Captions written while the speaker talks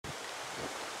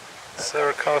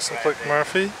Sarah Kozumplik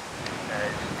Murphy,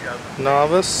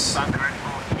 novice.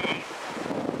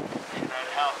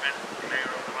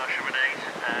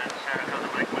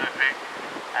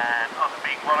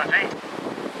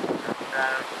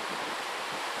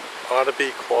 Otta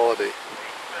be quality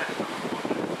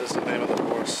is the name of the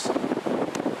horse.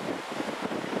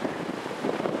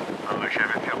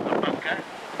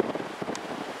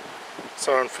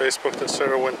 Saw on Facebook that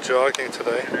Sarah went jogging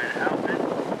today,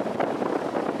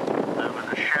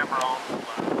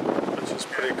 which is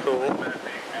pretty cool.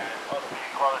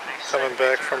 Coming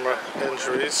back from her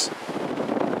injuries.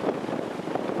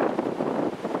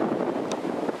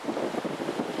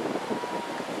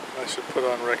 I should put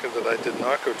on record that I did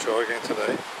not go jogging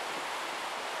today.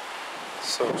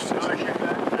 So I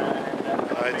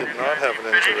did not have an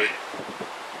injury.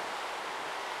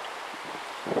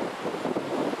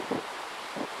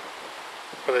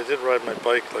 But I did ride my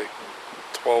bike like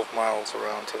 12 miles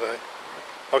around today.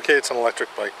 Okay, it's an electric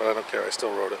bike, but I don't care, I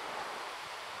still rode it.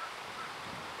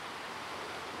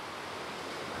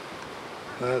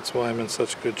 That's why I'm in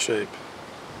such good shape.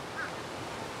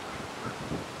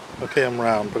 Okay, I'm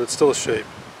round, but it's still a shape.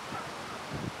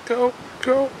 Go,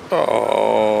 go!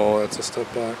 Oh, that's a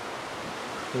step back.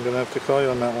 I'm gonna have to call you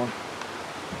on that one.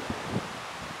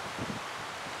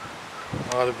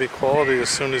 Ought to be quality as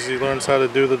soon as he learns how to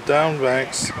do the down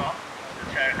banks.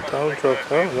 Down drop.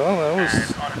 Oh, no, that was.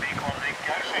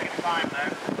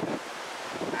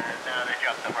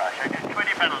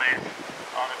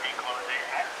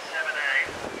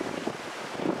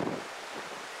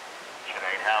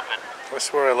 I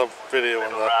swear I love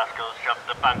videoing the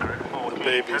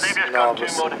babies,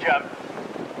 novice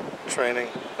training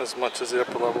as much as the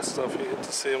upper level stuff. You get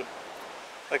to see them.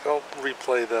 Like, I'll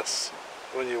replay this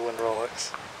when you win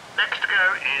Rolex. Next to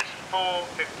go is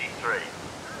 4:53.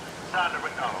 Sandra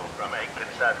McDonald from Aiken,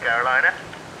 South Carolina.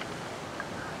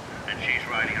 And she's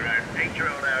riding her own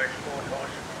 8-year-old Irish sport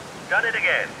horse. Done it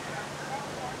again.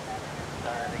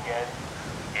 Done it again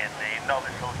in the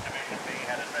novice horse division.